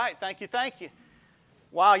right, thank you.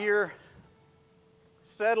 While you're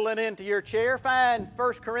settling into your chair, find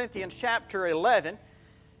 1 Corinthians chapter 11.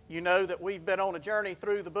 You know that we've been on a journey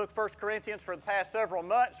through the book 1 Corinthians for the past several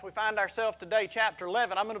months. We find ourselves today, chapter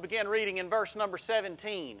 11. I'm going to begin reading in verse number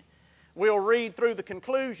 17. We'll read through the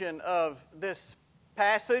conclusion of this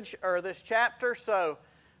passage, or this chapter. So,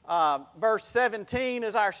 verse 17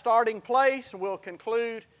 is our starting place. We'll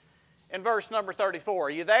conclude in verse number 34. Are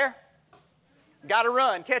you there? Got to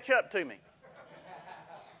run. Catch up to me.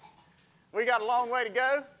 We got a long way to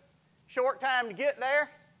go. Short time to get there.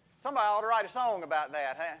 Somebody ought to write a song about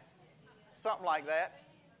that, huh? Something like that.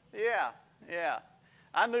 Yeah.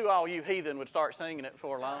 I knew all you heathen would start singing it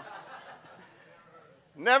before long.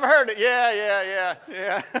 Never heard it.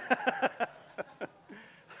 Yeah.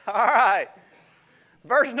 All right.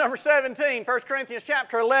 Verse number 17, 1 Corinthians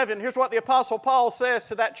chapter 11. Here's what the Apostle Paul says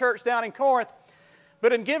to that church down in Corinth.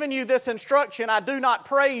 But in giving you this instruction, I do not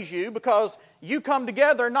praise you, because you come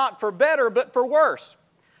together not for better, but for worse.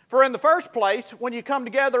 For in the first place, when you come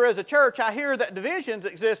together as a church, I hear that divisions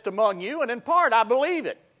exist among you, and in part I believe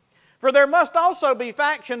it. For there must also be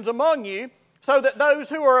factions among you, so that those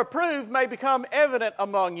who are approved may become evident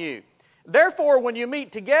among you. Therefore, when you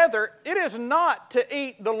meet together, it is not to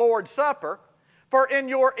eat the Lord's Supper. For in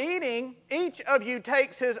your eating, each of you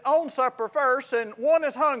takes his own supper first, and one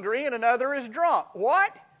is hungry and another is drunk.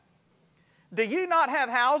 What? Do you not have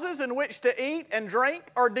houses in which to eat and drink?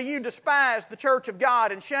 Or do you despise the church of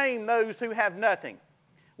God and shame those who have nothing?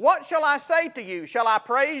 What shall I say to you? Shall I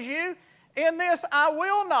praise you? In this I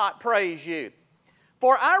will not praise you.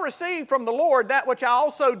 For I received from the Lord that which I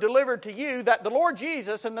also delivered to you, that the Lord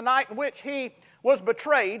Jesus, in the night in which he was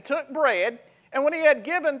betrayed, took bread, and when he had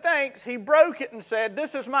given thanks, he broke it and said,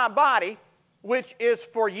 This is my body, which is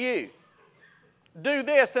for you. Do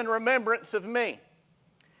this in remembrance of me.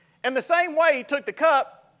 In the same way he took the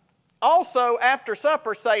cup also after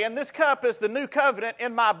supper, saying, This cup is the new covenant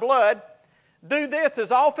in my blood. Do this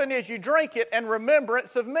as often as you drink it in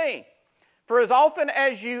remembrance of me. For as often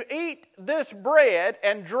as you eat this bread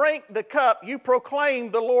and drink the cup, you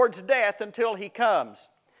proclaim the Lord's death until he comes.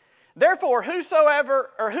 Therefore,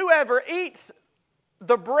 whoever eats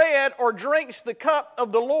the bread or drinks the cup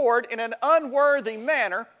of the Lord in an unworthy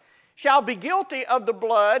manner shall be guilty of the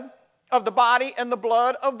body and the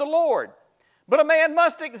blood of the Lord. But a man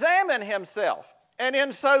must examine himself, and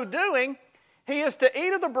in so doing, he is to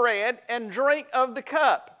eat of the bread and drink of the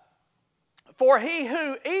cup. For he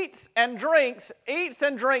who eats and drinks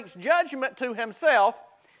judgment to himself,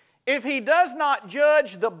 if he does not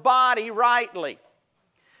judge the body rightly.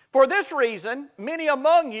 For this reason, many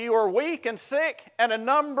among you are weak and sick, and a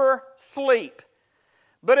number sleep.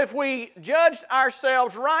 But if we judged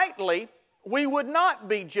ourselves rightly, we would not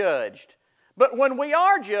be judged. But when we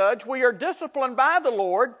are judged, we are disciplined by the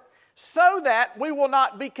Lord, so that we will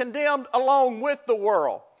not be condemned along with the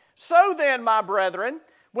world. So then, my brethren,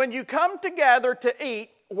 when you come together to eat,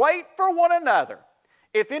 wait for one another.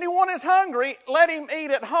 If anyone is hungry, let him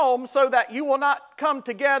eat at home, so that you will not come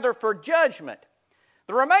together for judgment.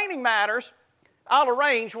 The remaining matters I'll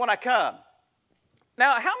arrange when I come.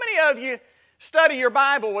 Now, how many of you study your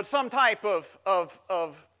Bible with some type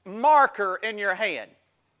of marker in your hand?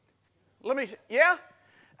 Yeah?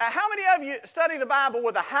 How many of you study the Bible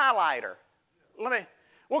with a highlighter?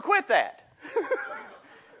 Well, quit that.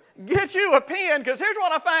 Get you a pen, because here's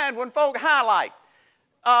what I find when folk highlight.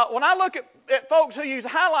 When I look at folks who use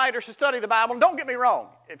highlighters to study the Bible, and don't get me wrong,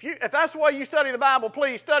 if that's the way you study the Bible,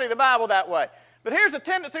 please study the Bible that way. But here's a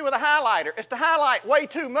tendency with a highlighter. It's to highlight way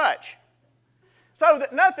too much, so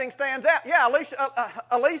that nothing stands out. Yeah,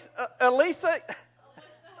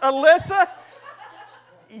 Alyssa,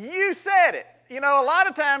 you said it. You know, a lot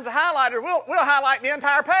of times a highlighter will highlight the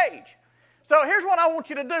entire page. So here's what I want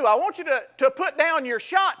you to do. I want you to put down your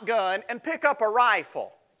shotgun and pick up a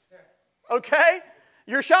rifle. Okay?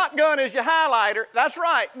 Your shotgun is your highlighter. That's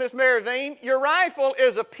right, Miss Maryvine. Your rifle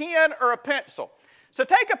is a pen or a pencil. So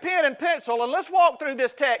take a pen and pencil, and let's walk through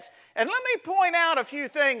this text, and let me point out a few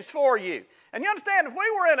things for you. And you understand, if we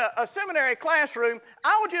were in a seminary classroom,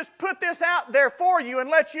 I would just put this out there for you and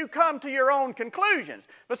let you come to your own conclusions.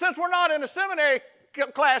 But since we're not in a seminary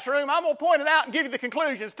classroom, I'm going to point it out and give you the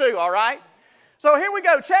conclusions too, all right? So here we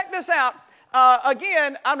go. Check this out.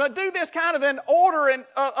 Again, I'm going to do this kind of in order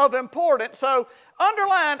of importance. So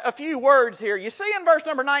underline a few words here. You see in verse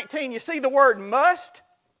number 19, you see the word must.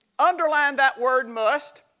 Underline that word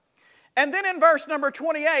must. And then in verse number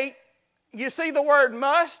 28, you see the word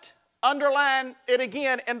must. Underline it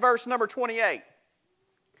again in verse number 28.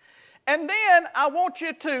 And then I want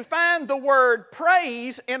you to find the word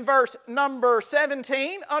praise in verse number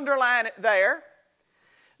 17. Underline it there.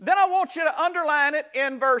 Then I want you to underline it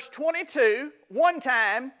in verse 22 one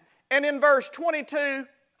time and in verse 22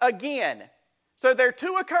 again. So there are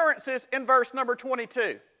two occurrences in verse number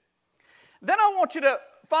 22. Then I want you to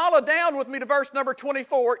follow down with me to verse number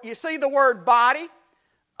 24. You see the word body?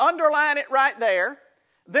 Underline it right there.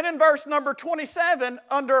 Then in verse number 27,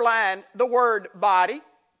 underline the word body.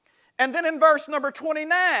 And then in verse number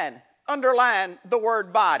 29, underline the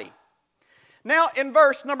word body. Now in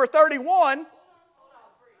verse number 31,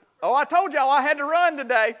 oh, I told y'all I had to run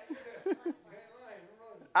today.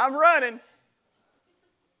 I'm running.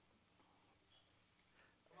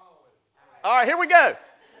 All right, here we go.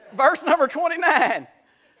 Verse number 29.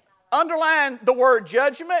 Underline the word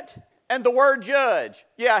judgment and the word judge.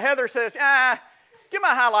 Yeah, Heather says, give my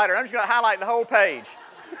highlighter. I'm just going to highlight the whole page.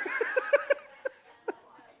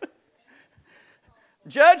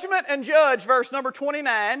 Judgment and judge, verse number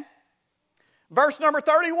 29. Verse number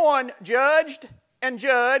 31, judged and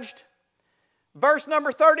judged. Verse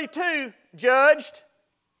number 32, judged.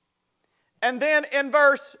 And then in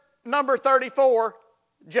verse number 34,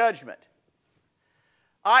 judgment.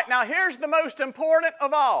 All right, now here's the most important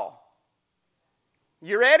of all.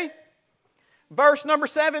 You ready? Verse number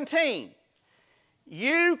 17.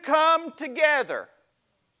 You come together.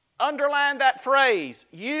 Underline that phrase.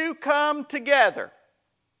 You come together.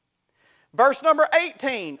 Verse number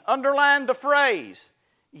 18. Underline the phrase.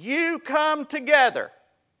 You come together.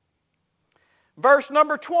 Verse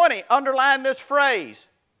number 20. Underline this phrase.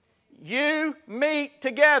 You meet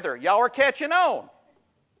together. Y'all are catching on.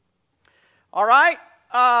 All right.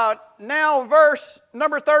 Now verse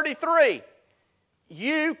number 33.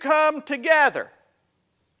 You come together.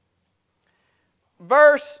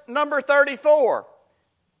 Verse number 34.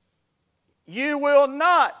 You will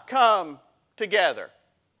not come together.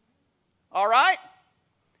 All right?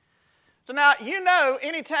 So now, you know,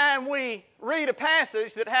 anytime we read a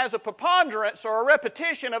passage that has a preponderance or a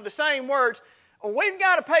repetition of the same words, we've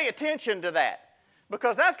got to pay attention to that.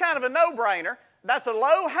 Because that's kind of a no-brainer. That's a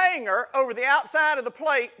low hanger over the outside of the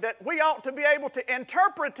plate that we ought to be able to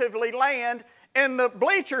interpretively land in the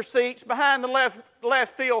bleacher seats behind the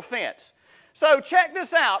left field fence. So check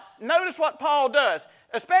this out. Notice what Paul does,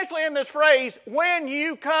 especially in this phrase, when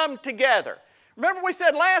you come together. Remember we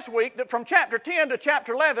said last week that from chapter 10 to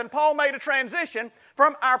chapter 11, Paul made a transition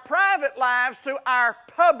from our private lives to our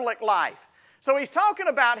public life. So he's talking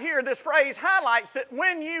about here, this phrase highlights it,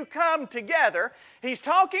 when you come together. He's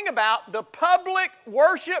talking about the public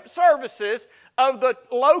worship services of the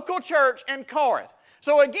local church in Corinth.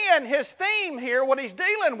 So again, his theme here, what he's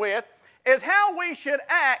dealing with, is how we should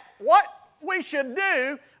act, what we should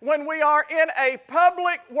do when we are in a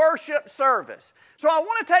public worship service. So I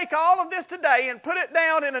want to take all of this today and put it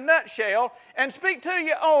down in a nutshell and speak to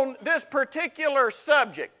you on this particular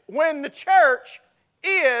subject. When the church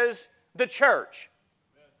is the church.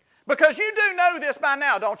 Because you do know this by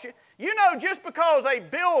now, don't you? You know just because a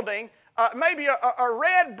building, maybe a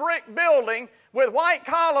red brick building with white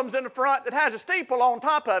columns in the front that has a steeple on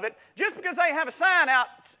top of it, just because they have a sign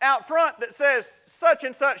out front that says such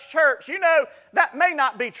and such church, you know that may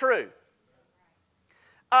not be true.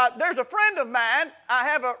 There's a friend of mine, I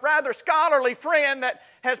have a rather scholarly friend that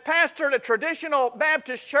has pastored a traditional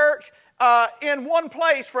Baptist church in one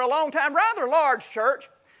place for a long time, rather large church.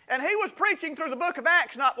 And he was preaching through the book of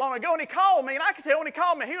Acts not long ago, and he called me, and I could tell when he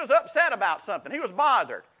called me, he was upset about something. He was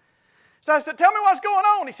bothered. So I said, tell me what's going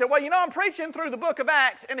on. He said, well, you know, I'm preaching through the book of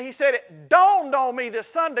Acts, and he said, it dawned on me this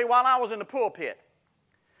Sunday while I was in the pulpit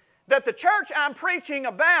that the church I'm preaching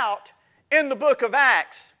about in the book of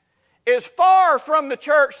Acts is far from the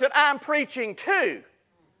church that I'm preaching to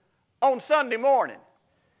on Sunday morning.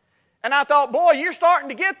 And I thought, boy, you're starting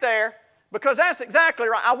to get there. Because that's exactly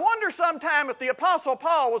right. I wonder sometime if the Apostle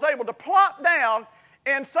Paul was able to plop down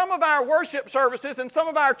in some of our worship services in some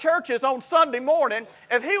of our churches on Sunday morning,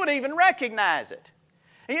 if he would even recognize it.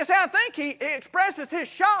 And you say, I think he expresses his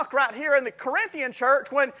shock right here in the Corinthian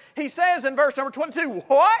church when he says in verse number 22,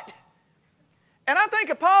 what? And I think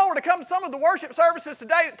if Paul were to come to some of the worship services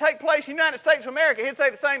today that take place in the United States of America, he'd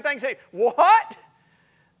say the same thing. He'd say, what?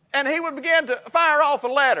 And he would begin to fire off a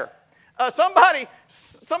letter. Somebody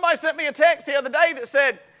sent me a text the other day that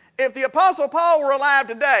said, if the Apostle Paul were alive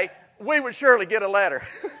today, we would surely get a letter.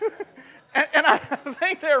 and I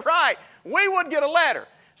think they're right. We would get a letter.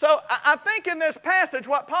 So I think in this passage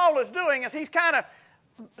what Paul is doing is he's kind of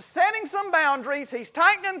setting some boundaries. He's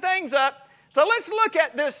tightening things up. So let's look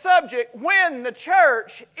at this subject, when the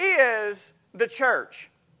church is the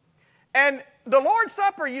church. And the Lord's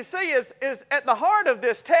Supper, you see, is at the heart of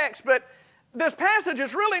this text, but this passage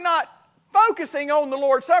is really not focusing on the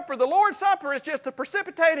Lord's Supper. The Lord's Supper is just the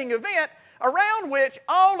precipitating event around which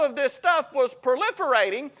all of this stuff was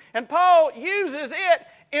proliferating, and Paul uses it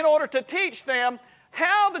in order to teach them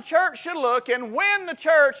how the church should look and when the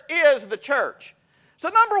church is the church. So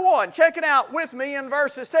number one, check it out with me in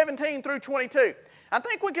verses 17 through 22. I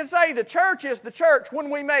think we can say the church is the church when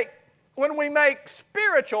we make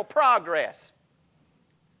spiritual progress.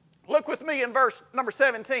 Look with me in verse number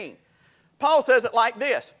 17. Paul says it like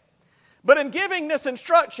this. But in giving this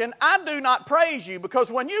instruction, I do not praise you,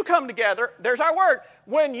 because when you come together, there's our word,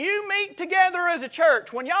 when you meet together as a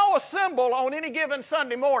church, when y'all assemble on any given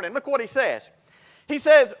Sunday morning, look what he says. He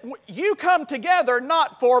says, you come together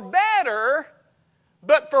not for better,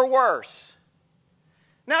 but for worse.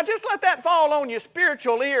 Now just let that fall on your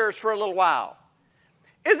spiritual ears for a little while.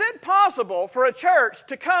 Is it possible for a church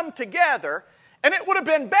to come together, and it would have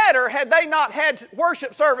been better had they not had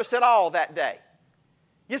worship service at all that day?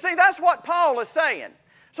 You see, that's what Paul is saying.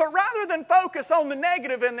 So rather than focus on the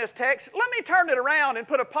negative in this text, let me turn it around and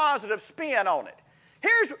put a positive spin on it.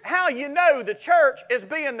 Here's how you know the church is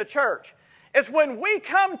being the church. It's when we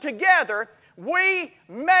come together, we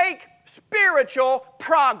make spiritual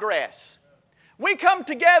progress. We come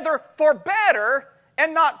together for better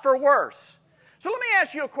and not for worse. So let me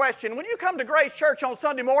ask you a question. When you come to Grace Church on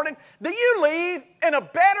Sunday morning, do you leave in a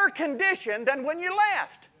better condition than when you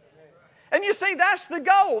left? And you see, that's the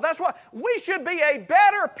goal. That's what we should be, a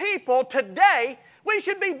better people today. We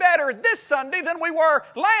should be better this Sunday than we were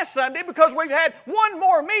last Sunday, because we've had one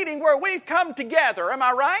more meeting where we've come together. Am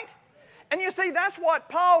I right? And you see, that's what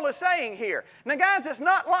Paul is saying here. Now, guys, it's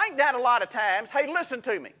not like that a lot of times. Hey, listen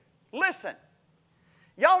to me. Listen.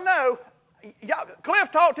 Y'all know, Cliff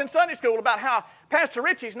talked in Sunday school about how Pastor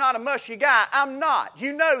Richie's not a mushy guy. I'm not.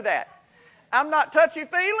 You know that. I'm not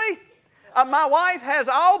touchy-feely. My wife has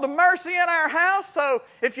all the mercy in our house, so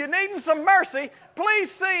if you're needing some mercy, please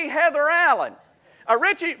see Heather Allen.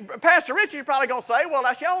 Pastor Richie's probably going to say, well,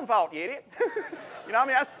 that's your own fault, you idiot. You know what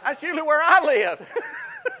I mean? That's usually where I live.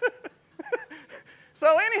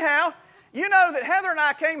 So anyhow, you know that Heather and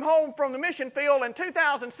I came home from the mission field in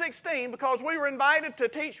 2016 because we were invited to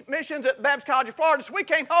teach missions at Baptist College of Florida. So we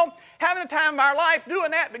came home having a time of our life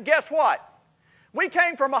doing that, but guess what? We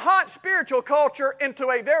came from a hot spiritual culture into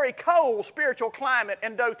a very cold spiritual climate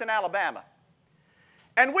in Dothan, Alabama.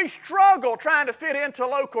 And we struggled trying to fit into a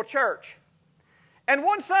local church. And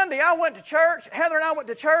one Sunday I went to church, Heather and I went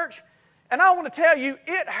to church, and I want to tell you,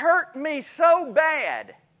 it hurt me so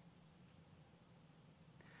bad.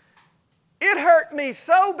 It hurt me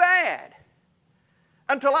so bad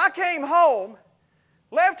until I came home,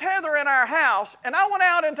 left Heather in our house, and I went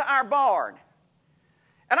out into our barn.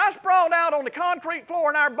 And I sprawled out on the concrete floor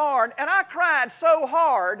in our barn, and I cried so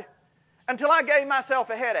hard until I gave myself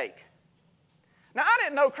a headache. Now, I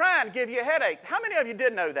didn't know crying give you a headache. How many of you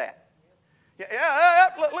did know that? Yeah,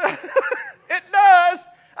 it does.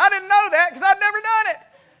 I didn't know that because I'd never done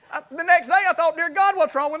it. The next day I thought, dear God,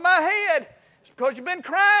 what's wrong with my head? It's because you've been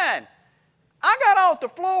crying. I got off the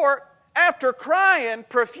floor after crying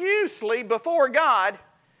profusely before God,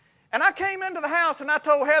 and I came into the house and I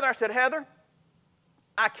told Heather, I said, Heather,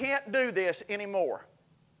 I can't do this anymore.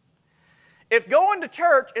 If going to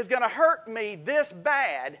church is going to hurt me this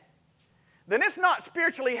bad, then it's not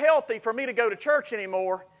spiritually healthy for me to go to church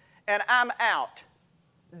anymore, and I'm out.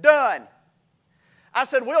 Done. I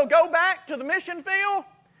said, we'll go back to the mission field.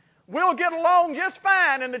 We'll get along just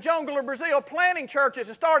fine in the jungle of Brazil planting churches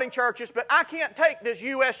and starting churches, but I can't take this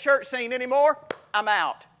U.S. church scene anymore. I'm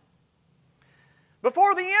out.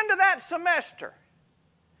 Before the end of that semester,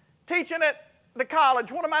 teaching at the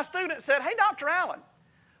college, one of my students said, hey, Dr. Allen,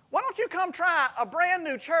 why don't you come try a brand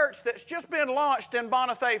new church that's just been launched in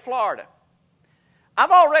Bonifay, Florida?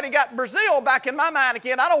 I've already got Brazil back in my mind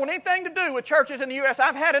again. I don't want anything to do with churches in the U.S.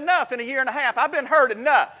 I've had enough in a year and a half. I've been hurt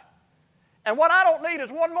enough. And what I don't need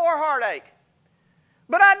is one more heartache.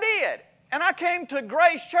 But I did. And I came to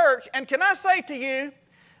Grace Church. And can I say to you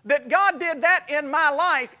that God did that in my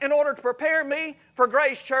life in order to prepare me for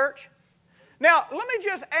Grace Church? Now, let me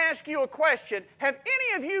just ask you a question. Have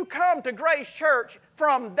any of you come to Grace Church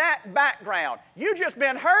from that background? You just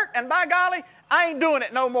been hurt, and by golly, I ain't doing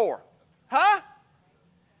it no more. Huh?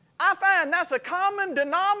 I find that's a common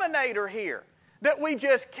denominator here, that we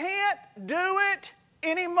just can't do it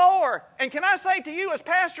anymore. And can I say to you as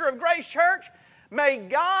pastor of Grace Church, may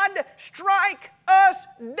God strike us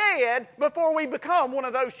dead before we become one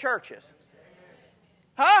of those churches.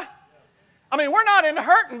 Huh? I mean, we're not in the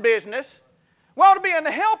hurting business. We ought to be in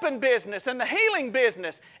the helping business and the healing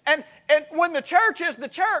business. And when the church is the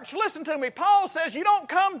church, listen to me, Paul says you don't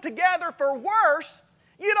come together for worse.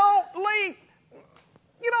 You don't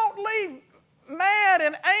leave mad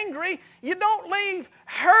and angry. You don't leave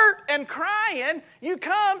hurt and crying. You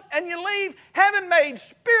come and you leave having made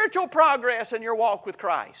spiritual progress in your walk with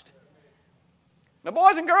Christ. Now,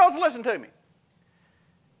 boys and girls, listen to me.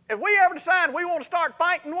 If we ever decide we want to start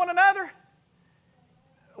fighting one another,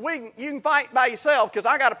 you can fight by yourself because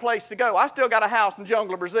I got a place to go. I still got a house in the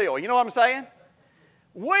jungle of Brazil. You know what I'm saying?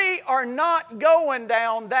 We are not going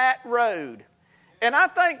down that road. And I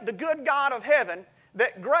thank the good God of heaven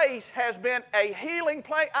that grace has been a healing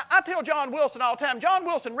place. I tell John Wilson all the time, John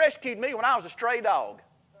Wilson rescued me when I was a stray dog.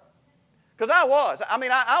 Because I was.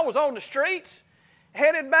 I was on the streets,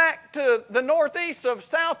 headed back to the northeast of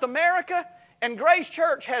South America, and Grace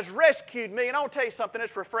Church has rescued me. And I'll tell you something,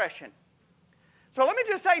 it's refreshing. So let me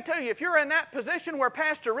just say to you, if you're in that position where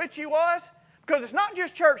Pastor Richie was, because it's not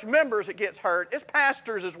just church members that gets hurt, it's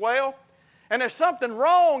pastors as well, and there's something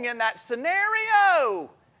wrong in that scenario.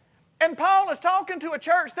 And Paul is talking to a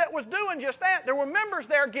church that was doing just that. There were members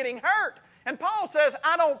there getting hurt. And Paul says,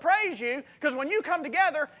 I don't praise you, because when you come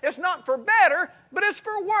together, it's not for better, but it's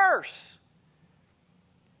for worse.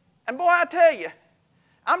 And boy, I tell you,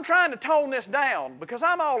 I'm trying to tone this down because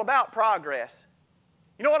I'm all about progress.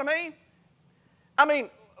 You know what I mean?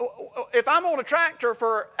 If I'm on a tractor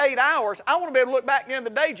for 8 hours, I want to be able to look back at the end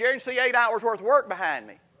of the day, Jerry, and see 8 hours worth of work behind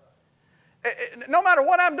me. No matter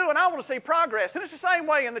what I'm doing, I want to see progress. And it's the same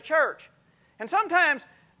way in the church. And sometimes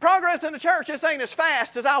progress in the church just ain't as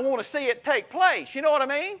fast as I want to see it take place. You know what I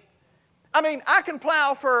mean? I can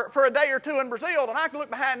plow for a day or two in Brazil, and I can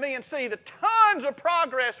look behind me and see the tons of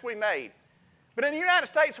progress we made. But in the United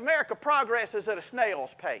States of America, progress is at a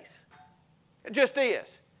snail's pace. It just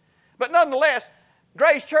is. But nonetheless,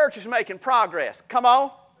 Grace Church is making progress. Come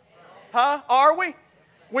on. Huh? Are we?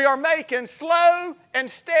 We are making slow and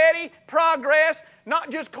steady progress, not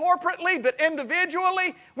just corporately, but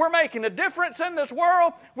individually. We're making a difference in this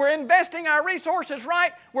world. We're investing our resources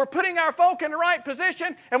right. We're putting our folk in the right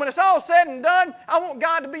position. And when it's all said and done, I want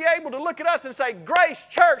God to be able to look at us and say, Grace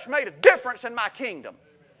Church made a difference in my kingdom.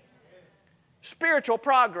 Spiritual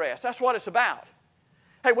progress, that's what it's about.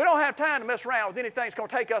 Hey, we don't have time to mess around with anything that's going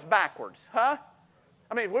to take us backwards, huh?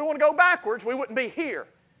 If we want to go backwards, we wouldn't be here.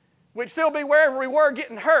 We'd still be wherever we were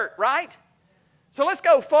getting hurt, right? So let's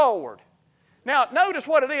go forward. Now, notice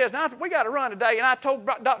what it is. Now, we got to run today, and I told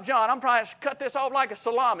Dr. John, I'm trying to cut this off like a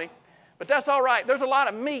salami, but that's all right. There's a lot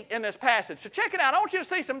of meat in this passage. So check it out. I want you to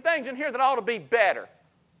see some things in here that ought to be better.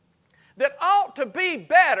 That ought to be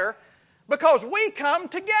better because we come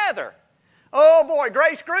together. Oh, boy,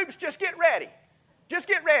 grace groups, just get ready. Just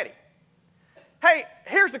get ready. Hey,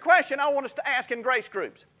 here's the question I want us to ask in grace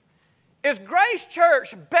groups. Is Grace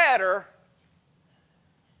Church better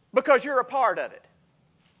because you're a part of it?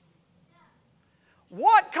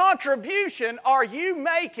 What contribution are you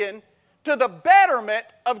making to the betterment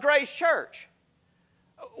of Grace Church?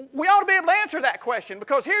 We ought to be able to answer that question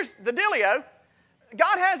because here's the dealio.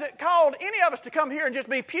 God hasn't called any of us to come here and just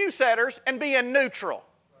be pew setters and be in neutral.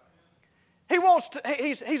 He wants to,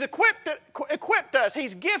 He's equipped us.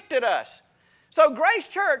 He's gifted us. So Grace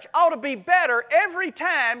Church ought to be better every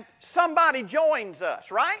time somebody joins us,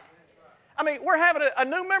 right? We're having a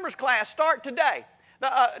new members class start today.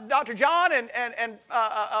 Dr. John and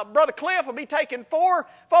Brother Cliff will be taking 4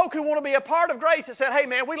 folk who want to be a part of Grace and said, hey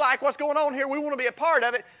man, we like what's going on here. We want to be a part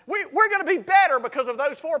of it. We're going to be better because of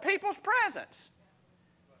those 4 people's presence.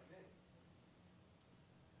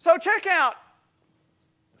 So check out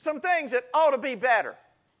some things that ought to be better.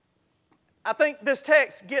 I think this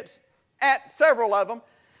text gets at several of them.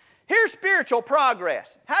 Here's spiritual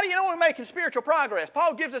progress. How do you know we're making spiritual progress?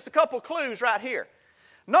 Paul gives us a couple clues right here.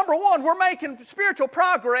 Number 1, we're making spiritual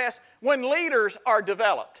progress when leaders are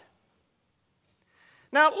developed.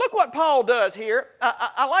 Now, look what Paul does here.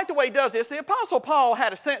 I like the way he does this. The Apostle Paul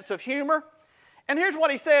had a sense of humor. And here's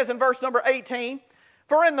what he says in verse number 18.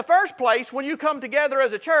 For in the first place, when you come together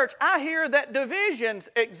as a church, I hear that divisions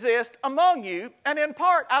exist among you, and in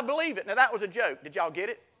part I believe it. Now, that was a joke. Did y'all get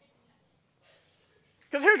it?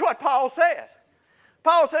 Because here's what Paul says.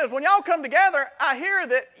 Paul says, when y'all come together, I hear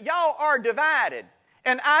that y'all are divided.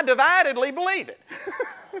 And I dividedly believe it.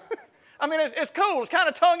 It's cool. It's kind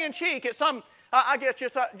of tongue-in-cheek. It's I guess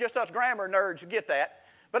just us grammar nerds get that.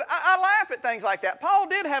 But I laugh at things like that. Paul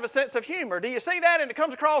did have a sense of humor. Do you see that? And it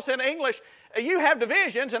comes across in English. You have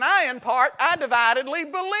divisions, and I dividedly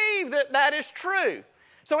believe that is true.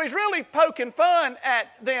 So he's really poking fun at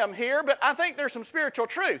them here, but I think there's some spiritual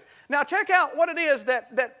truth. Now check out what it is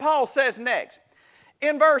that Paul says next.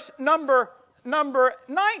 In verse number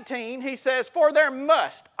 19, he says, for there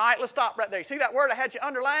must. All right, let's stop right there. You see that word I had you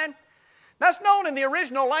underline? That's known in the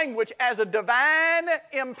original language as a divine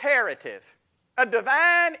imperative. A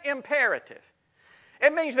divine imperative.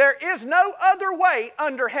 It means there is no other way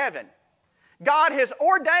under heaven. God has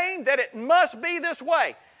ordained that it must be this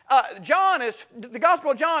way. The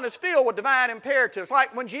Gospel of John is filled with divine imperatives,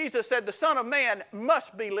 like when Jesus said the Son of Man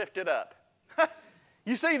must be lifted up.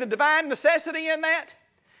 You see the divine necessity in that?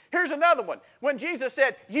 Here's another one. When Jesus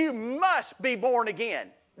said, you must be born again.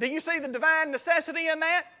 Do you see the divine necessity in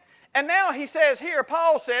that? And now he says here,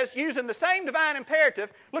 Paul says, using the same divine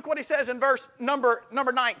imperative, look what he says in verse number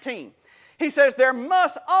 19. He says, there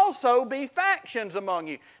must also be factions among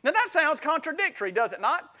you. Now that sounds contradictory, does it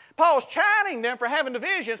not? Paul's chiding them for having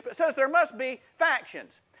divisions, but says there must be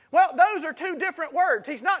factions. Well, those are two different words.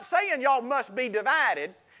 He's not saying y'all must be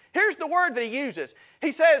divided. Here's the word that he uses.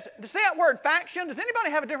 He says, see that word faction? Does anybody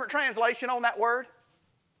have a different translation on that word?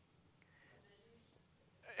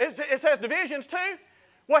 It says divisions too?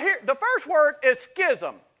 Well, here, the first word is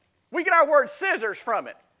schism. We get our word scissors from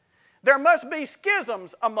it. There must be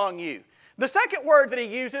schisms among you. The second word that he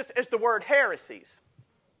uses is the word heresies.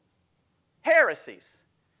 Heresies.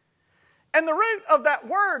 And the root of that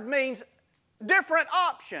word means different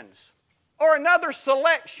options or another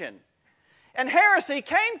selection. And heresy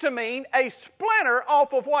came to mean a splinter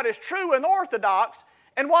off of what is true and orthodox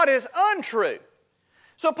and what is untrue.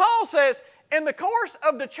 So Paul says, in the course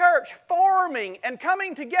of the church forming and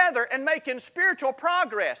coming together and making spiritual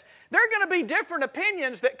progress, there are going to be different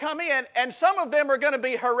opinions that come in, and some of them are going to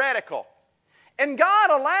be heretical. And God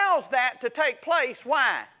allows that to take place.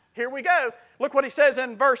 Why? Here we go. Look what he says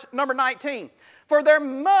in verse number 19. For there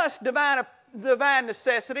must divine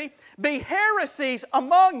necessity be heresies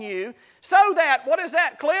among you, so that, what is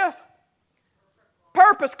that, Cliff?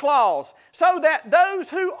 Purpose clause, so that those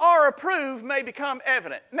who are approved may become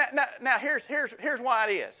evident. Now here's why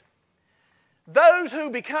it is. Those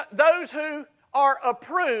who are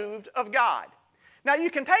approved of God. Now you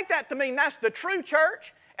can take that to mean that's the true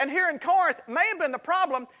church. And here in Corinth may have been the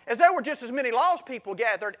problem, as there were just as many lost people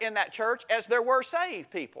gathered in that church as there were saved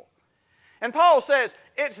people. And Paul says,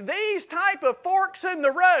 it's these type of forks in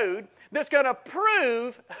the road that's going to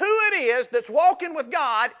prove who it is that's walking with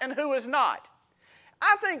God and who is not.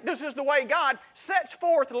 I think this is the way God sets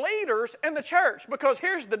forth leaders in the church, because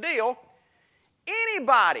here's the deal.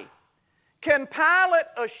 Anybody can pilot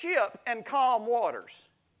a ship in calm waters,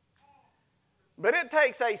 but it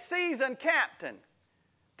takes a seasoned captain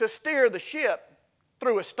to steer the ship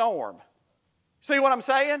through a storm. See what I'm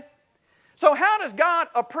saying? So how does God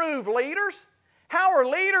approve leaders? How are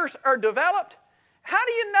leaders developed? How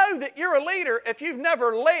do you know that you're a leader if you've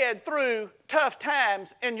never led through tough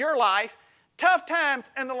times in your life, tough times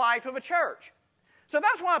in the life of a church? So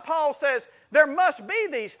that's why Paul says there must be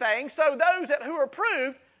these things, so those who are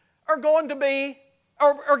approved are going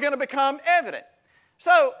to become evident.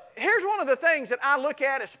 So here's one of the things that I look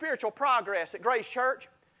at as spiritual progress at Grace Church.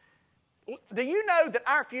 Do you know that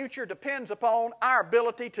our future depends upon our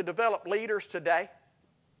ability to develop leaders today?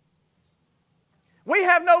 We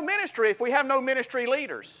have no ministry if we have no ministry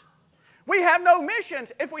leaders. We have no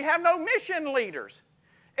missions if we have no mission leaders.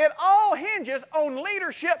 It all hinges on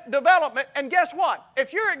leadership development. And guess what?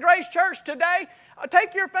 If you're at Grace Church today,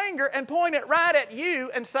 take your finger and point it right at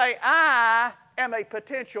you and say, I am a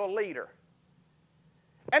potential leader.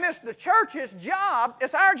 And it's the church's job,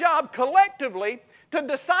 it's our job collectively to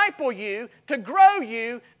disciple you, to grow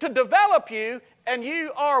you, to develop you, and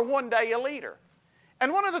you are one day a leader.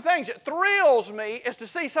 And one of the things that thrills me is to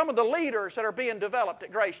see some of the leaders that are being developed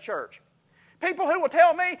at Grace Church. People who will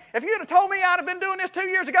tell me, if you had told me I'd have been doing this 2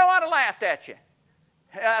 years ago, I'd have laughed at you.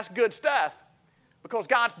 That's good stuff, because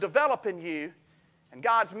God's developing you and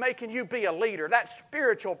God's making you be a leader. That's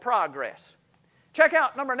spiritual progress. Check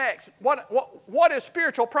out number next. What is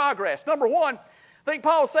spiritual progress? Number one, I think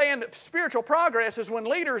Paul's saying that spiritual progress is when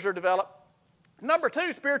leaders are developed. Number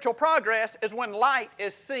two, spiritual progress is when light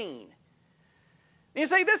is seen. You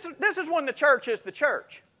see, this is when the church is the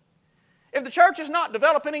church. If the church is not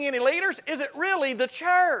developing any leaders, is it really the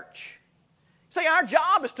church? See, our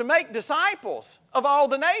job is to make disciples of all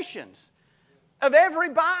the nations, of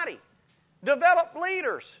everybody, develop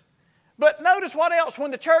leaders. But notice what else,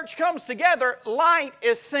 when the church comes together, light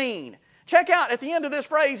is seen. Check out at the end of this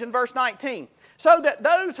phrase in verse 19. So that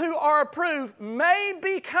those who are approved may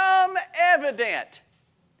become evident.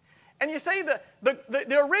 And you see,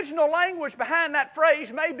 the original language behind that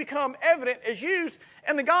phrase, may become evident, is used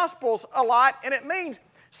in the Gospels a lot, and it means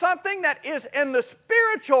something that is in the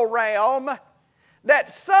spiritual realm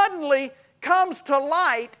that suddenly comes to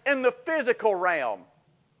light in the physical realm.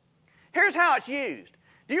 Here's how it's used.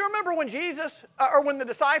 Do you remember when Jesus, or when the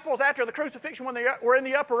disciples after the crucifixion, when they were in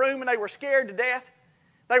the upper room and they were scared to death?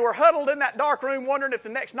 They were huddled in that dark room wondering if the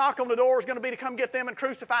next knock on the door was going to be to come get them and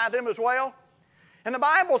crucify them as well. And the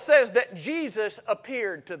Bible says that Jesus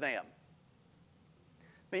appeared to them.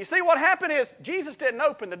 Now you see what happened is Jesus didn't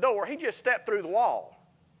open the door. He just stepped through the wall.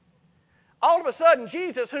 All of a sudden,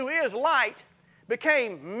 Jesus, who is light,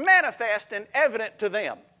 became manifest and evident to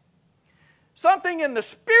them. Something in the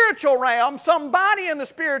spiritual realm, somebody in the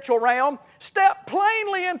spiritual realm, stepped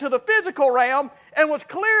plainly into the physical realm and was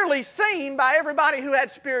clearly seen by everybody who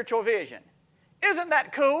had spiritual vision. Isn't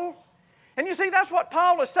that cool? And you see, that's what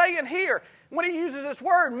Paul is saying here. When he uses this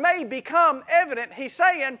word, may become evident, he's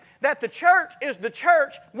saying that the church is the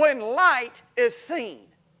church when light is seen.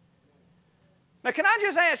 Now, can I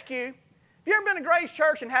just ask you, have you ever been to Grace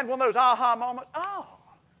Church and had one of those aha moments? Oh,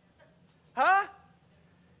 huh?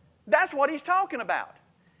 That's what he's talking about.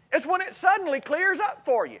 It's when it suddenly clears up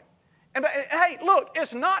for you. And hey, look,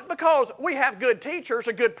 it's not because we have good teachers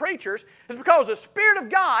or good preachers. It's because the Spirit of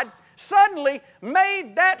God suddenly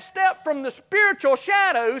made that step from the spiritual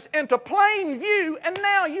shadows into plain view, and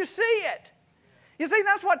now you see it. You see,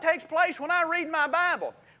 that's what takes place when I read my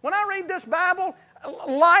Bible. When I read this Bible,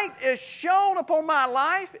 light is shone upon my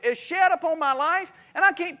life, is shed upon my life, and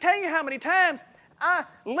I can't tell you how many times I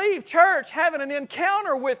leave church having an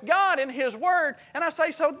encounter with God in His Word, and I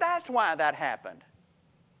say, so that's why that happened.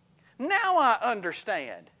 Now I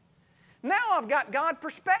understand. Now I've got God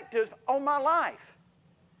perspective on my life.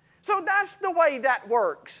 So that's the way that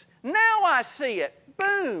works. Now I see it.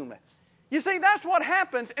 Boom. You see, that's what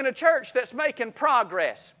happens in a church that's making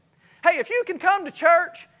progress. Hey, if you can come to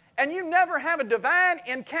church and you never have a divine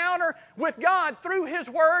encounter with God through His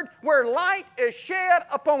Word where light is shed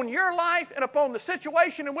upon your life and upon the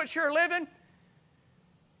situation in which you're living,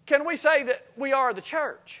 can we say that we are the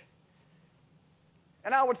church?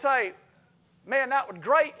 And I would say, man, that would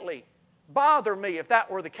greatly bother me if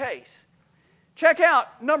that were the case. Check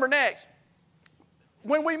out number next.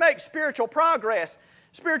 When we make spiritual progress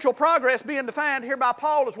being defined here by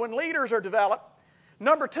Paul is when leaders are developed.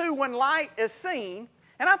 Number two, when light is seen.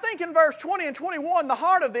 And I think in verse 20 and 21, the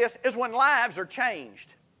heart of this is when lives are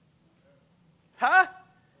changed. Huh?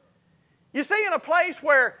 You see, in a place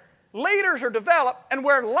where leaders are developed and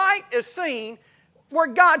where light is seen, where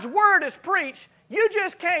God's Word is preached, you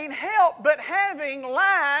just can't help but having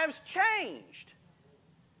lives changed.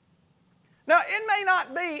 Now, it may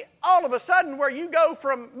not be all of a sudden where you go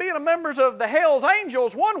from being a member of the Hells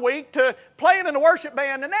Angels one week to playing in the worship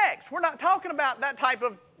band the next. We're not talking about that type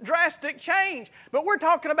of drastic change, but we're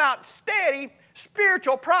talking about steady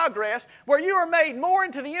spiritual progress where you are made more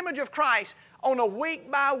into the image of Christ on a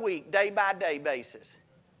week-by-week, day-by-day basis.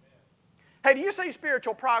 Hey, do you see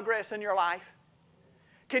spiritual progress in your life?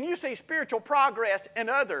 Can you see spiritual progress in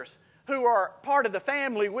others who are part of the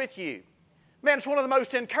family with you? Man, it's one of the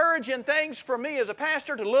most encouraging things for me as a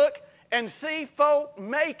pastor to look and see folk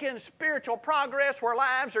making spiritual progress where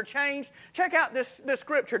lives are changed. Check out this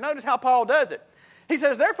scripture. Notice how Paul does it. He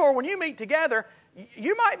says, therefore, when you meet together,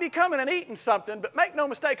 you might be coming and eating something, but make no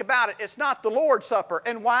mistake about it, it's not the Lord's Supper.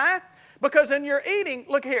 And why? Because in your eating,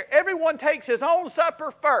 look here, everyone takes his own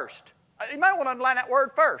supper first. You might want to underline that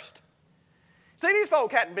word first. See, these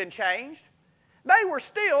folk hadn't been changed. They were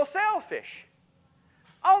still selfish.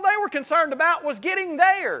 All they were concerned about was getting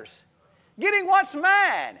theirs, getting what's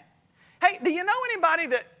mine. Hey, do you know anybody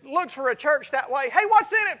that looks for a church that way? Hey,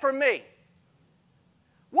 what's in it for me?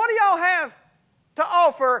 What do y'all have to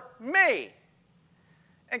offer me?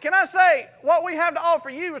 And can I say, what we have to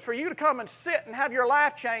offer you is for you to come and sit and have your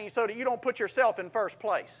life changed so that you don't put yourself in first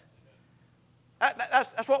place.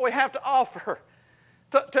 That's what we have to offer.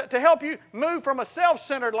 To help you move from a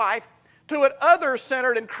self-centered life to an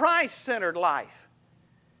other-centered and Christ-centered life.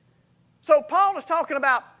 So Paul is talking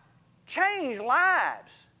about changed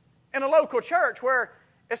lives in a local church where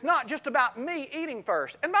it's not just about me eating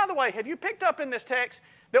first. And by the way, have you picked up in this text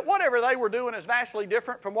that whatever they were doing is vastly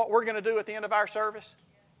different from what we're going to do at the end of our service?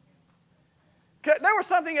 There was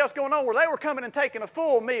something else going on where they were coming and taking a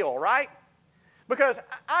full meal, right? Because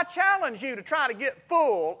I challenge you to try to get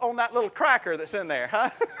full on that little cracker that's in there,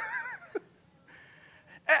 huh?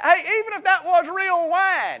 Hey, even if that was real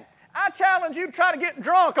wine, I challenge you to try to get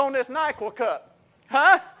drunk on this NyQuil cup.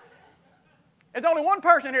 Huh? There's only one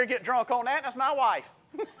person here to get drunk on that, and that's my wife.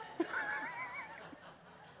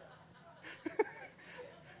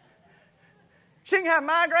 She can have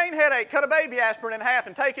migraine, headache, cut a baby aspirin in half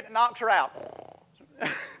and take it and knocks her out.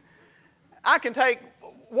 I can take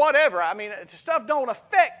whatever. I mean, stuff don't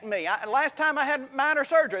affect me. Last time I had minor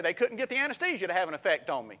surgery, they couldn't get the anesthesia to have an effect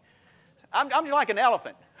on me. I'm just like an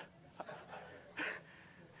elephant.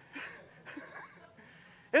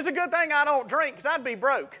 It's a good thing I don't drink because I'd be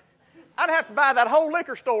broke. I'd have to buy that whole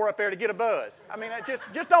liquor store up there to get a buzz. I mean, it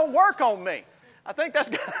just don't work on me. I think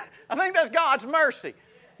that's God's mercy.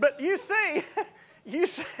 But you see,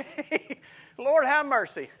 Lord have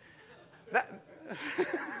mercy. Let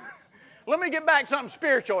me get back to something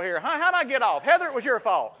spiritual here. How'd I get off? Heather, it was your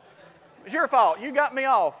fault. It was your fault. You got me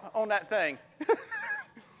off on that thing.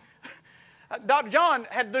 Dr. John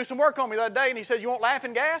had to do some work on me the other day, and he said, "You want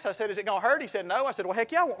laughing gas?" I said, "Is it going to hurt?" He said, "No." I said, "Well,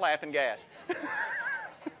 heck yeah, I want laughing gas."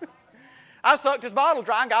 I sucked his bottle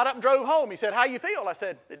dry and got up and drove home. He said, "How you feel?" I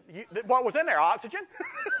said, "What was in there? Oxygen?"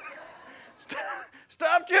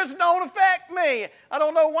 Stuff just don't affect me. I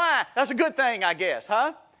don't know why. That's a good thing, I guess,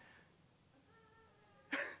 huh?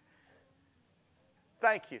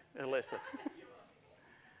 Thank you, Alyssa.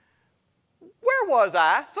 Where was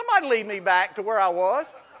I? Somebody lead me back to where I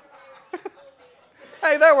was.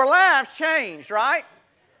 Hey, there were lives changed, right?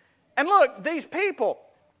 And look, these people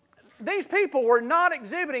were not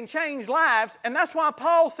exhibiting changed lives, and that's why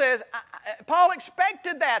Paul says, Paul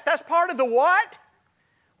expected that. That's part of the what?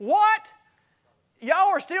 What? Y'all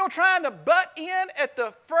are still trying to butt in at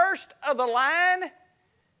the first of the line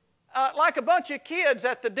like a bunch of kids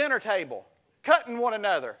at the dinner table, cutting one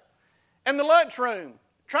another. In the lunchroom,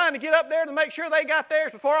 trying to get up there to make sure they got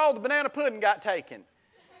theirs before all the banana pudding got taken.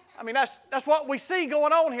 I mean, that's what we see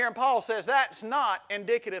going on here, and Paul says that's not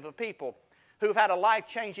indicative of people who've had a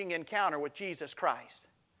life-changing encounter with Jesus Christ.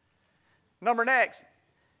 Next,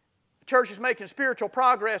 the church is making spiritual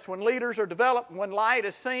progress when leaders are developed, when light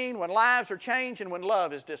is seen, when lives are changed, and when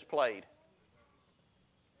love is displayed.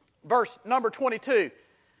 Verse number 22,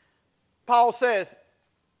 Paul says,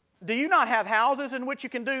 "Do you not have houses in which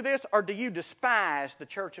you can do this, or do you despise the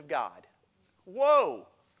church of God?" Whoa!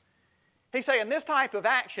 He's saying this type of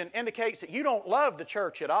action indicates that you don't love the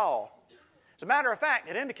church at all. As a matter of fact,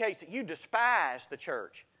 it indicates that you despise the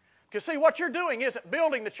church. Because see, what you're doing isn't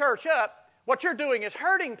building the church up. What you're doing is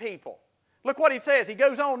hurting people. Look what he says. He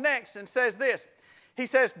goes on next and says this. He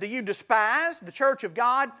says, "Do you despise the church of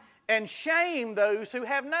God and shame those who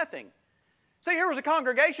have nothing?" See, here was a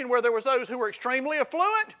congregation where there was those who were extremely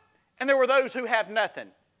affluent and there were those who have nothing.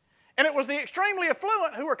 And it was the extremely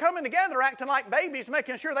affluent who were coming together acting like babies,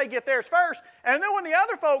 making sure they get theirs first. And then when the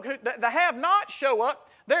other folk, the have-nots, show up,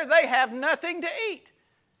 they have nothing to eat.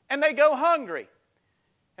 And they go hungry.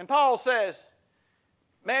 And Paul says,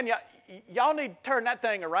 man, y'all need to turn that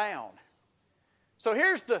thing around. So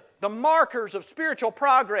here's the markers of spiritual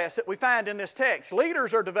progress that we find in this text.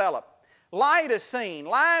 Leaders are developed. Light is seen.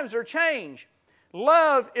 Lives are changed.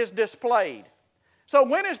 Love is displayed. So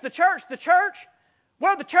when is the church the church?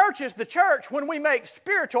 Well, the church is the church when we make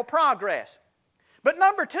spiritual progress. But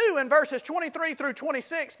number 2, in verses 23 through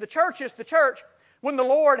 26, the church is the church when the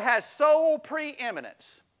Lord has sole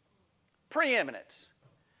preeminence. Preeminence.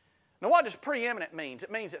 Now, what does preeminent mean? It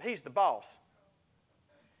means that He's the boss.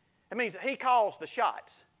 It means that He calls the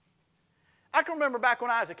shots. I can remember back when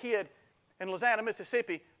I was a kid in Louisiana,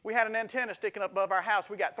 Mississippi, we had an antenna sticking up above our house.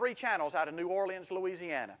 We got 3 channels out of New Orleans,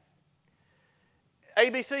 Louisiana.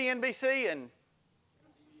 ABC, NBC, and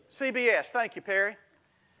CBS. Thank you, Perry.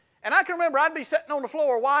 And I can remember I'd be sitting on the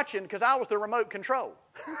floor watching because I was the remote control.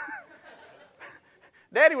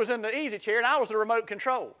 Daddy was in the easy chair and I was the remote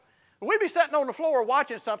control. We'd be sitting on the floor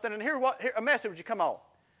watching something and here a message would come on.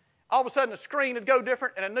 All of a sudden the screen would go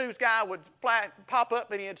different and a news guy would pop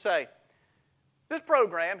up and he'd say, "This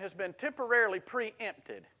program has been temporarily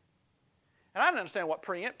preempted." And I didn't understand what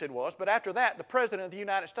preempted was, but after that the President of the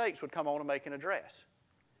United States would come on and make an address.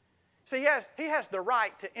 See, he has the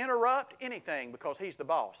right to interrupt anything because he's the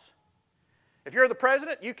boss. If you're the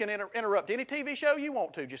president, you can interrupt any TV show you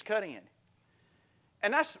want to. Just cut in.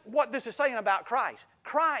 And that's what this is saying about Christ.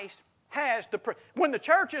 Christ has when the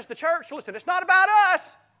church is the church, listen, it's not about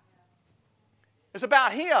us. It's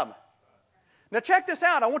about Him. Now check this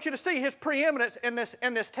out. I want you to see His preeminence in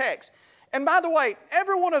this text. And by the way,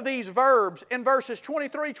 every one of these verbs in verses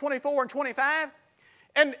 23, 24, and 25,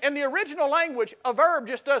 and in the original language, a verb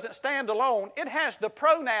just doesn't stand alone. It has the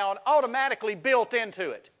pronoun automatically built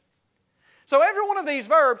into it. So every one of these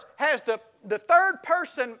verbs has the third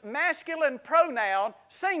person masculine pronoun,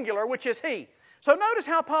 singular, which is he. So notice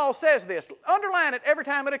how Paul says this. Underline it every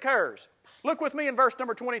time it occurs. Look with me in verse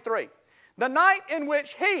number 23. The night in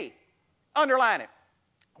which he, underline it,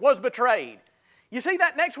 was betrayed. You see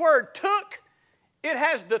that next word, took? It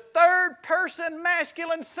has the third person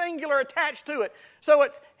masculine singular attached to it. So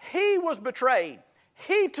it's he was betrayed.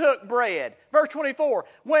 He took bread. Verse 24,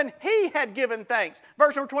 when he had given thanks.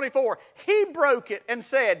 Verse number 24, he broke it and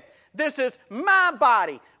said, "This is my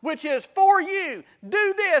body, which is for you.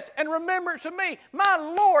 Do this in remembrance of me." My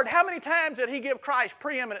Lord, how many times did he give Christ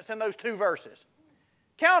preeminence in those 2 verses?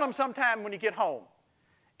 Count them sometime when you get home.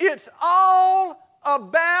 It's all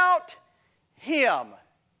about Him.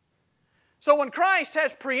 So when Christ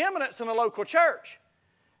has preeminence in a local church,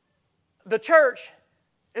 the church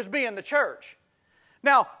is being the church.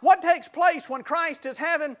 Now, what takes place when Christ is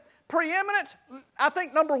having preeminence? I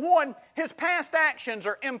think, number one, His past actions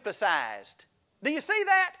are emphasized. Do you see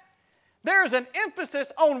that? There's an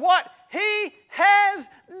emphasis on what He has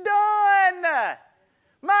done.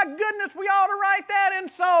 My goodness, we ought to write that in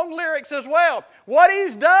song lyrics as well. What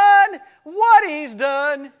He's done, what He's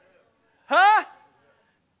done. Huh?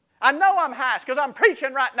 I know I'm high because I'm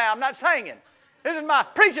preaching right now. I'm not singing. This is my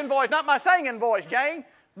preaching voice, not my singing voice, Jane.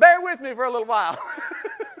 Bear with me for a little while.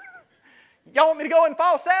 Y'all want me to go in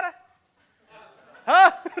falsetto?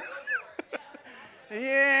 Huh?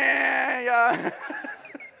 Yeah.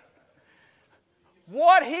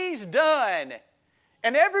 What He's done.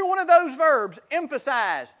 And every one of those verbs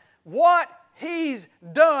emphasize what He's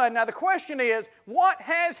done. Now the question is, what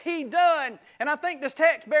has He done? And I think this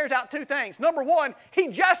text bears out two things. Number one, He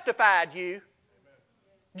justified you. Amen.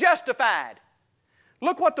 Justified.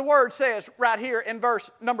 Look what the Word says right here in verse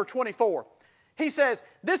number 24. He says,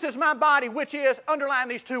 this is my body which is, underline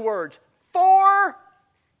these two words, for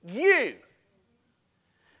you.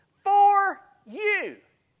 For you.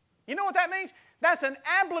 You know what that means? That's an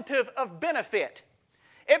ablative of benefit.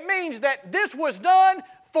 It means that this was done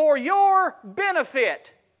for your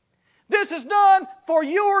benefit. This is done for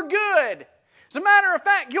your good. As a matter of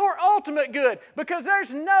fact, your ultimate good, because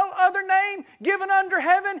there's no other name given under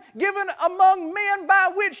heaven, given among men by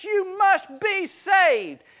which you must be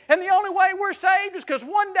saved. And the only way we're saved is because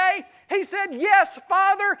one day He said, yes,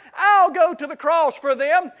 Father, I'll go to the cross for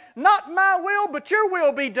them. Not my will, but your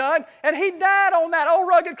will be done. And He died on that old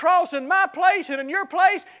rugged cross in my place and in your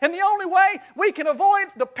place. And the only way we can avoid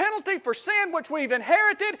the penalty for sin which we've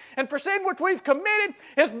inherited and for sin which we've committed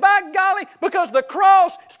is, by golly, because the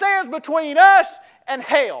cross stands between us and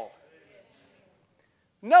hell.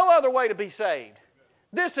 No other way to be saved.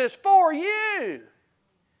 This is for you.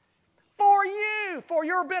 For you, for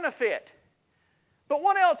your benefit. But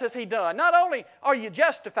what else has He done? Not only are you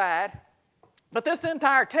justified, but this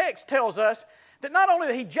entire text tells us that not only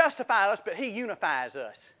did He justify us, but He unifies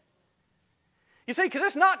us. You see, because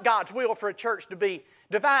it's not God's will for a church to be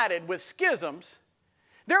divided with schisms.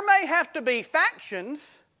 There may have to be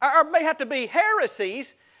factions, or may have to be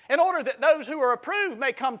heresies, in order that those who are approved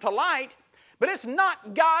may come to light, but it's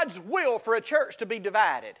not God's will for a church to be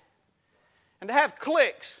divided and to have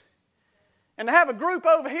cliques. And to have a group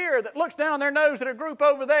over here that looks down their nose at a group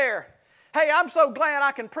over there. Hey, I'm so glad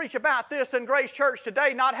I can preach about this in Grace Church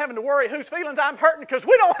today, not having to worry whose feelings I'm hurting, because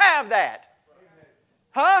we don't have that.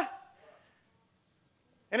 Huh?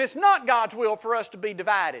 And it's not God's will for us to be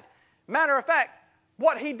divided. Matter of fact,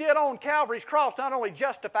 what He did on Calvary's cross not only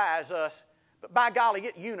justifies us, but by golly,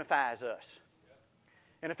 it unifies us.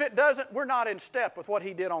 And if it doesn't, we're not in step with what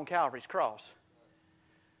He did on Calvary's cross.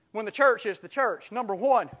 When the church is the church, number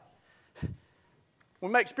one, we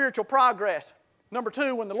make spiritual progress. Number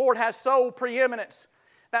two, when the Lord has sole preeminence,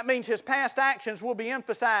 that means His past actions will be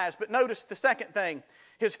emphasized. But notice the second thing,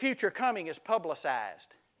 His future coming is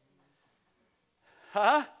publicized.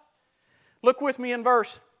 Huh? Look with me in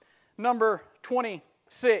verse number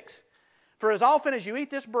 26. For as often as you eat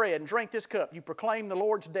this bread and drink this cup, you proclaim the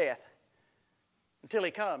Lord's death until He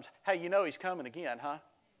comes. Hey, you know He's coming again, huh?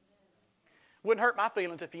 Wouldn't hurt my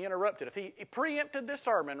feelings if He interrupted. If He preempted this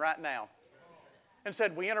sermon right now and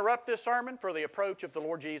said, we interrupt this sermon for the approach of the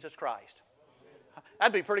Lord Jesus Christ.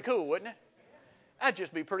 That'd be pretty cool, wouldn't it? That'd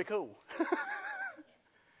just be pretty cool.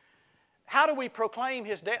 How do we proclaim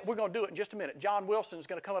His death? We're going to do it in just a minute. John Wilson is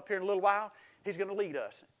going to come up here in a little while. He's going to lead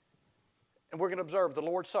us. And we're going to observe the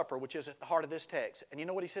Lord's Supper, which is at the heart of this text. And you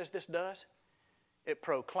know what he says this does? It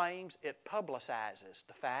proclaims, it publicizes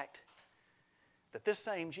the fact that this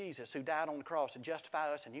same Jesus who died on the cross and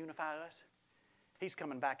justify us and unify us, He's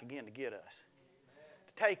coming back again to get us.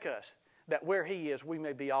 To take us, that where He is, we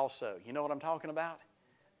may be also. You know what I'm talking about?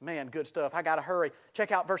 Man, good stuff. I got to hurry.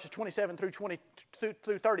 Check out verses 27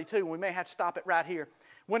 through 32. We may have to stop it right here.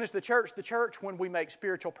 When is the church the church? When we make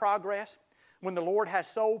spiritual progress. When the Lord has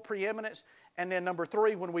sole preeminence. And then number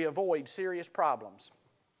three, when we avoid serious problems.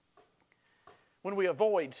 When we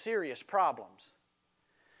avoid serious problems.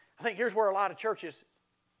 I think here's where a lot of churches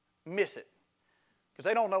miss it. Because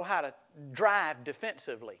they don't know how to drive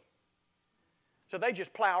defensively. So they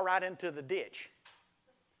just plow right into the ditch.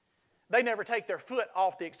 They never take their foot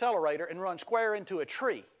off the accelerator and run square into a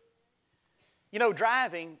tree. You know,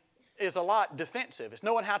 driving is a lot defensive. It's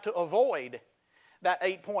knowing how to avoid that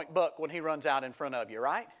 8-point buck when he runs out in front of you,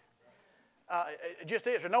 right? It just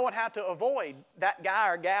is. Or knowing how to avoid that guy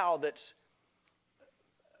or gal that's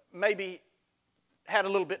maybe had a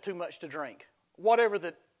little bit too much to drink. whatever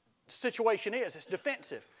the situation is. It's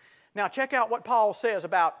defensive. Now check out what Paul says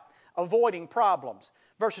about avoiding problems.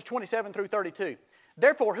 Verses 27 through 32.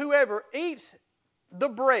 Therefore, whoever eats the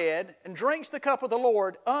bread and drinks the cup of the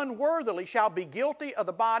Lord unworthily shall be guilty of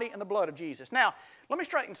the body and the blood of Jesus. Now, let me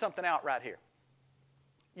straighten something out right here.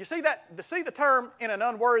 You see the term in an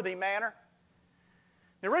unworthy manner?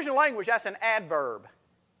 In the original language, that's an adverb.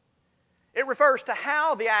 It refers to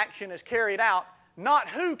how the action is carried out, not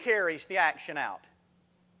who carries the action out.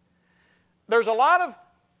 There's a lot of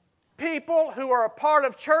people who are a part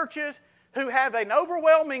of churches who have an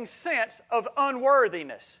overwhelming sense of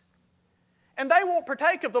unworthiness. And they won't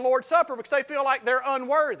partake of the Lord's Supper because they feel like they're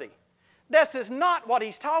unworthy. This is not what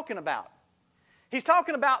he's talking about. He's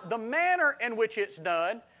talking about the manner in which it's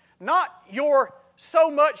done, not your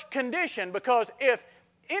so much condition, because if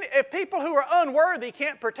people who are unworthy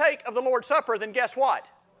can't partake of the Lord's Supper, then guess what?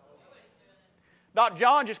 Dr.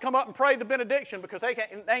 John just come up and pray the benediction because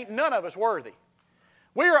ain't none of us worthy.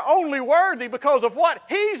 We are only worthy because of what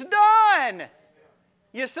He's done.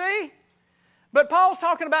 You see? But Paul's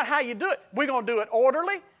talking about how you do it. We're going to do it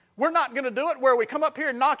orderly. We're not going to do it where we come up here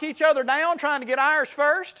and knock each other down trying to get ours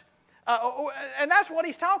first. And that's what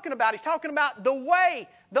he's talking about. He's talking about the way,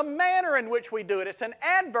 the manner in which we do it. It's an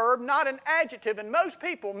adverb, not an adjective. And most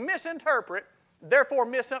people misinterpret, therefore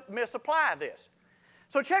misapply this.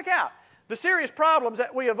 So check out the serious problems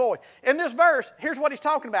that we avoid. In this verse, here's what he's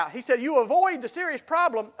talking about. He said, you avoid the serious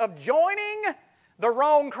problem of joining the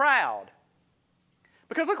wrong crowd.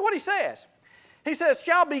 Because look what he says. He says,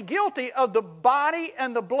 shall be guilty of the body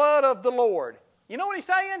and the blood of the Lord. You know what he's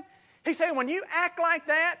saying? He's saying when you act like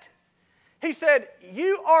that, he said,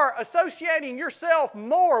 you are associating yourself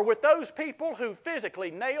more with those people who physically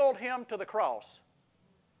nailed Him to the cross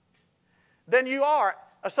than you are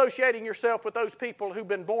associating yourself with those people who've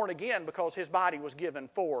been born again because His body was given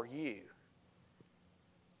for you.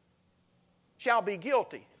 Shall be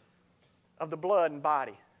guilty of the blood and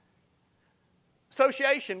body.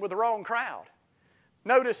 Association with the wrong crowd.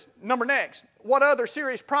 Notice, number next, what other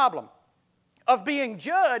serious problem? Of being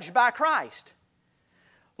judged by Christ.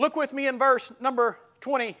 Look with me in verse number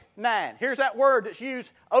 29. Here's that word that's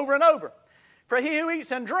used over and over. For he who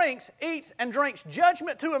eats and drinks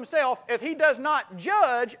judgment to himself if he does not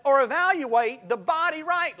judge or evaluate the body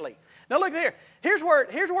rightly. Now look here. Here's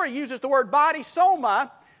where he uses the word body,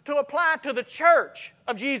 soma, to apply to the church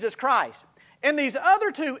of Jesus Christ. In these other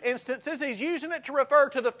two instances, he's using it to refer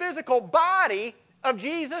to the physical body of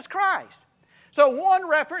Jesus Christ. So one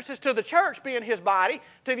reference is to the church being His body,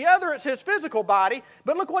 to the other it's His physical body.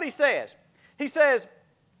 But look what he says. He says,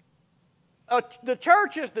 the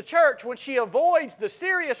church is the church when she avoids the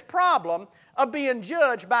serious problem of being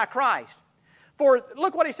judged by Christ. For,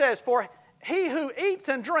 look what he says, for he who eats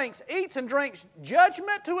and drinks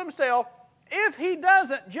judgment to himself if he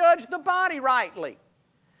doesn't judge the body rightly.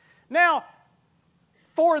 Now,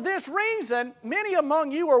 for this reason, many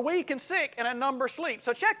among you are weak and sick, and a number sleep.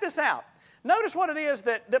 So check this out. Notice what it is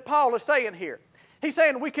that Paul is saying here. He's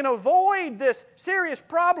saying we can avoid this serious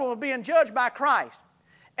problem of being judged by Christ.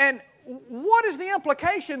 And what is the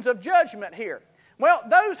implications of judgment here? Well,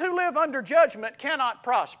 those who live under judgment cannot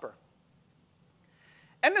prosper.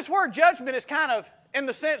 And this word judgment is kind of in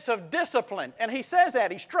the sense of discipline. And he says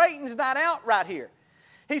that. He straightens that out right here.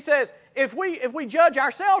 He says, if we judge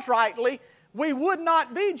ourselves rightly, we would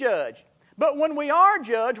not be judged. But when we are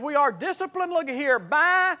judged, we are disciplined, look here,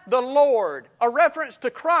 by the Lord. A reference to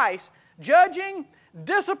Christ judging,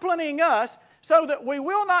 disciplining us so that we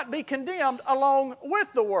will not be condemned along with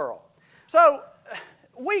the world. So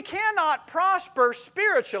we cannot prosper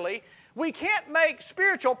spiritually. We can't make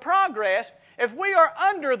spiritual progress if we are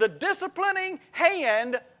under the disciplining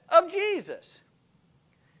hand of Jesus.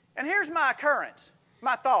 And here's my occurrence,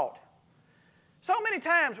 my thought. So many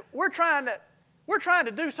times we're trying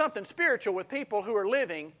to do something spiritual with people who are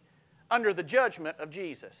living under the judgment of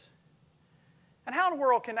Jesus. And how in the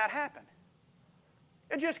world can that happen?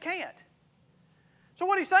 It just can't. So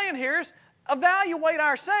what he's saying here is evaluate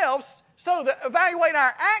ourselves, evaluate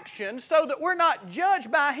our actions so that we're not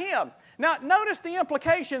judged by Him. Now notice the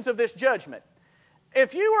implications of this judgment.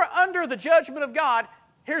 If you are under the judgment of God,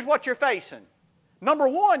 here's what you're facing. Number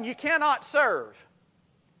one, you cannot serve.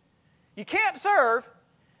 You can't serve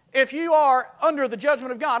if you are under the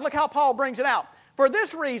judgment of God. Look how Paul brings it out. For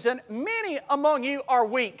this reason, many among you are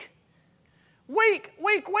weak. Weak.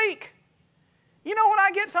 You know what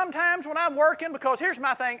I get sometimes when I'm working? Because here's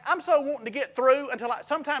my thing. I'm so wanting to get through until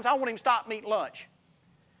sometimes I won't even stop and eat lunch.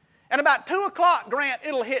 And about 2 o'clock, Grant,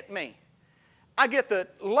 it'll hit me. I get the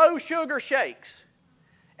low sugar shakes.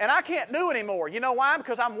 And I can't do anymore. You know why?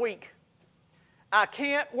 Because I'm weak. I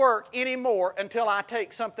can't work anymore until I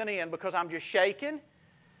take something in because I'm just shaking.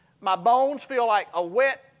 My bones feel like a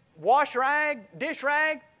wet wash rag, dish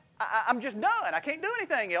rag. I'm just done. I can't do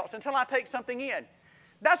anything else until I take something in.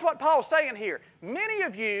 That's what Paul's saying here. Many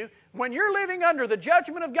of you, when you're living under the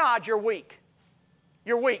judgment of God, you're weak.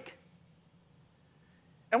 You're weak.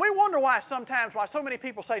 And we wonder why sometimes so many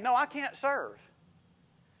people say, no, I can't serve.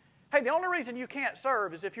 Hey, the only reason you can't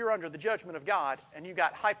serve is if you're under the judgment of God and you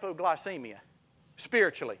got hypoglycemia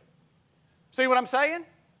spiritually. See what I'm saying?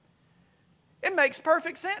 It makes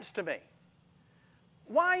perfect sense to me.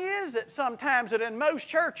 Why is it sometimes that in most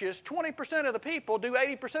churches 20% of the people do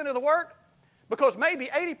 80% of the work? Because maybe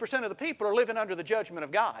 80% of the people are living under the judgment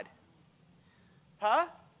of God. Huh?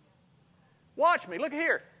 Watch me. Look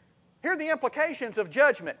here. Here are the implications of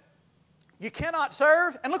judgment. You cannot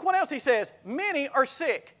serve. And look what else he says. Many are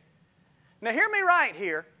sick. Now hear me right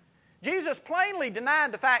here. Jesus plainly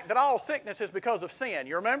denied the fact that all sickness is because of sin.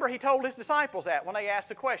 You remember he told his disciples that when they asked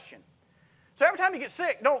the question. So every time you get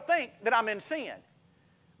sick, don't think that I'm in sin.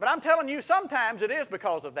 But I'm telling you, sometimes it is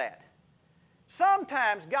because of that.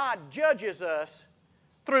 Sometimes God judges us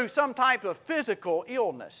through some type of physical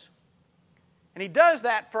illness. And He does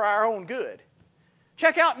that for our own good.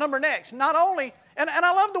 Check out number next. Not only, and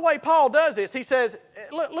I love the way Paul does this. He says,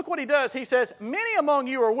 look what he does. He says, many among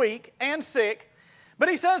you are weak and sick, but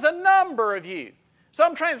he says a number of you.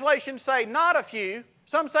 Some translations say not a few.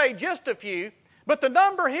 Some say just a few. But the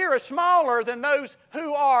number here is smaller than those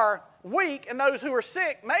who are weak and those who are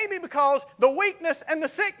sick, maybe because the weakness and the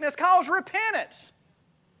sickness cause repentance.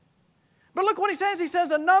 But look what he says. He says,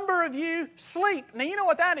 a number of you sleep. Now, you know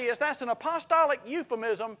what that is? That's an apostolic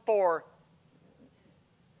euphemism for...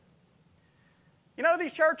 You know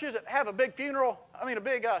these churches that have a big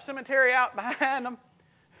cemetery out behind them?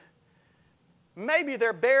 Maybe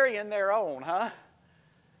they're burying their own, huh?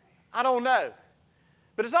 I don't know.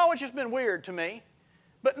 But it's always just been weird to me.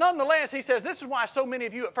 But nonetheless, he says, this is why so many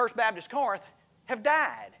of you at First Baptist Corinth have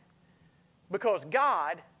died. Because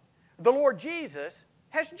God, the Lord Jesus,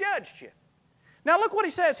 has judged you. Now look what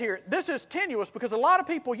he says here. This is tenuous because a lot of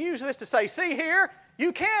people use this to say, see here,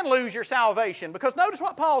 you can lose your salvation. Because notice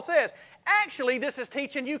what Paul says. Actually, this is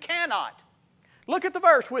teaching you cannot. Look at the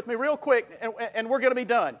verse with me real quick, and we're going to be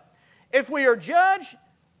done. If we are judged,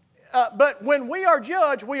 but when we are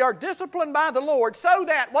judged, we are disciplined by the Lord so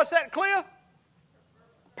that, what's that, Cliff?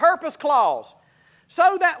 Purpose clause.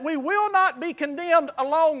 So that we will not be condemned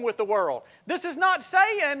along with the world. This is not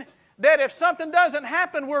saying that if something doesn't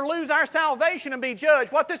happen, we'll lose our salvation and be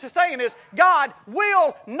judged. What this is saying is God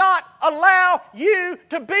will not allow you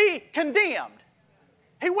to be condemned.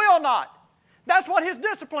 He will not. That's what His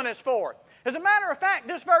discipline is for. As a matter of fact,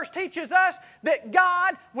 this verse teaches us that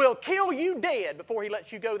God will kill you dead before He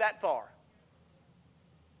lets you go that far.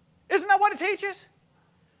 Isn't that what it teaches?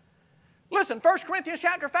 Listen, 1 Corinthians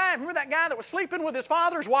chapter 5, remember that guy that was sleeping with his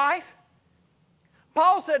father's wife?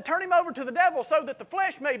 Paul said, turn him over to the devil so that the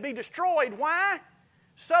flesh may be destroyed. Why?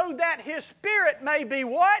 So that his spirit may be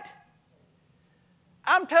what?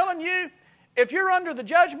 I'm telling you, if you're under the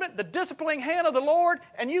judgment, the disciplining hand of the Lord,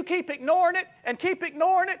 and you keep ignoring it, and keep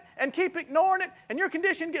ignoring it, and keep ignoring it, and your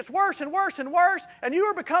condition gets worse and worse and worse, and you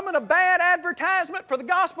are becoming a bad advertisement for the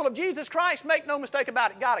gospel of Jesus Christ, make no mistake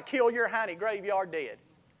about it, God will kill your honey graveyard dead.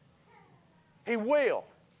 He will.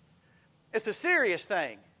 It's a serious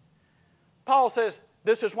thing. Paul says,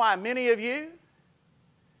 this is why many of you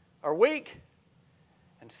are weak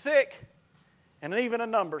and sick and even a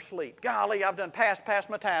number sleep. Golly, I've done past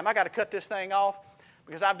my time. I got to cut this thing off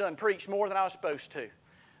because I've done preached more than I was supposed to.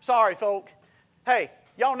 Sorry, folk. Hey,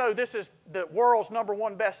 y'all know this is the world's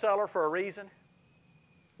 #1 bestseller for a reason?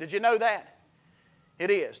 Did you know that?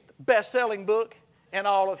 It is. The best-selling book in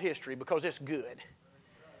all of history because it's good.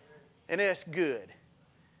 And it's good.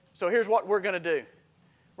 So here's what we're going to do.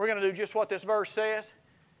 We're going to do just what this verse says.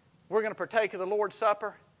 We're going to partake of the Lord's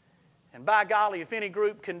Supper. And by golly, if any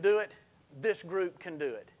group can do it, this group can do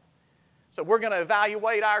it. So we're going to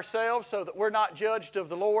evaluate ourselves so that we're not judged of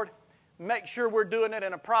the Lord. Make sure we're doing it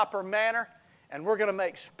in a proper manner. And we're going to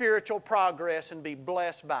make spiritual progress and be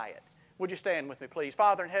blessed by it. Would you stand with me, please?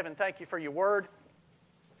 Father in heaven, thank you for your word.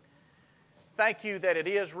 Thank you that it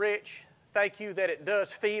is rich. Thank you that it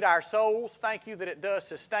does feed our souls. Thank you that it does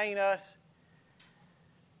sustain us.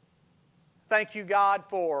 Thank you, God,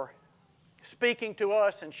 for speaking to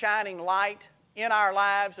us and shining light in our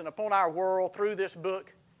lives and upon our world through this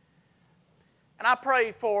book. And I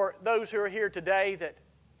pray for those who are here today that,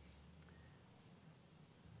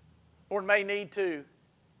 Lord, may need to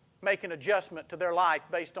make an adjustment to their life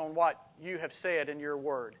based on what you have said in your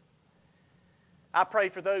word. I pray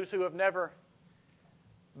for those who have never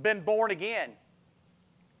been born again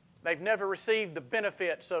They've never received the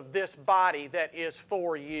benefits of this body that is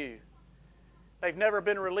for you. They've never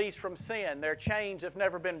been released from sin. Their chains have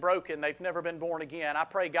never been broken. They've never been born again. I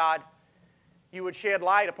pray, God, you would shed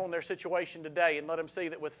light upon their situation today and let them see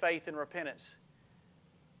that with faith and repentance,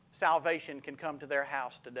 salvation can come to their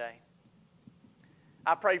house today.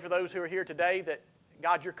 I pray for those who are here today that,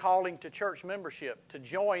 God, you're calling to church membership to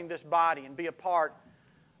join this body and be a part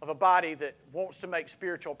of a body that wants to make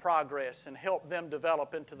spiritual progress and help them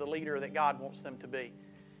develop into the leader that God wants them to be.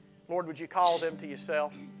 Lord, would you call them to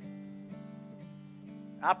yourself?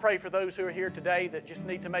 I pray for those who are here today that just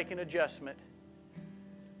need to make an adjustment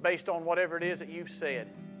based on whatever it is that you've said.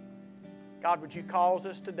 God, would you cause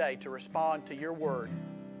us today to respond to your word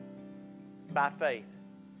by faith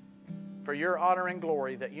for your honor and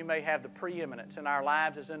glory, that you may have the preeminence in our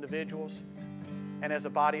lives as individuals and as a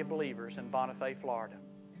body of believers in Bonifay, Florida.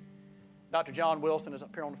 Dr. John Wilson is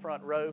up here on the front row.